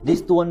This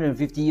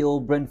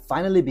 250-year-old brand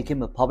finally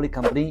became a public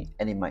company,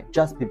 and it might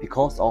just be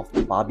because of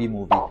the Barbie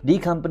movie. The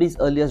company's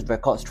earliest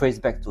records trace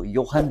back to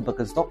Johann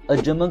Birkenstock, a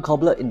German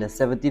cobbler in the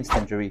 17th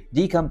century.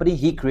 The company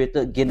he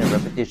created gained a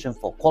reputation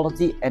for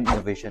quality and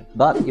innovation,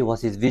 but it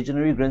was his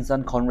visionary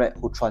grandson Conrad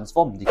who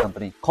transformed the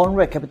company.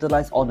 Conrad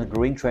capitalized on a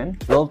growing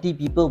trend. Wealthy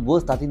people were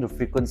starting to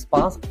frequent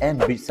spas and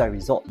beachside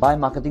resorts. By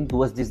marketing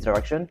towards this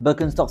direction,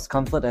 Birkenstock's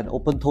comfort and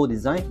open-toe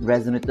design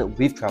resonated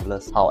with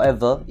travelers.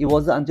 However, it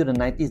wasn't until the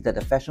 90s that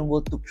the fashion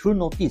world took true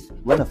notice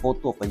when a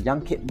photo of a young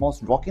Kate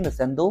Moss rocking the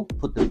sandal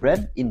put the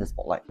brand in the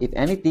spotlight. If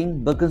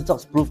anything,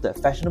 Birkenstocks proved that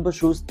fashionable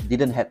shoes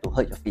didn't have to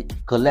hurt your feet.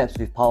 Collabs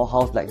with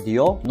powerhouse like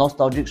Dior,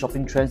 nostalgic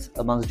shopping trends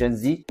amongst Gen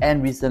Z,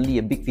 and recently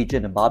a big feature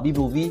in the Barbie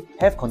movie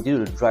have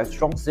continued to drive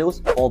strong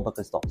sales for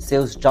Birkenstock.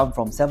 Sales jumped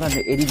from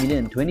 780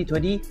 million in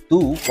 2020 to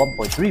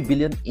 1.3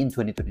 billion in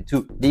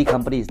 2022. The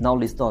company is now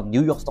listed on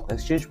New York Stock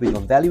Exchange with a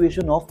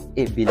valuation of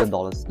 $8 billion.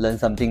 Learn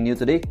something new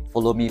today?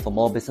 Follow me for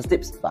more business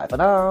tips. Bye for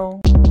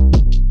now.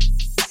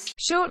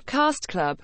 Shortcast Club.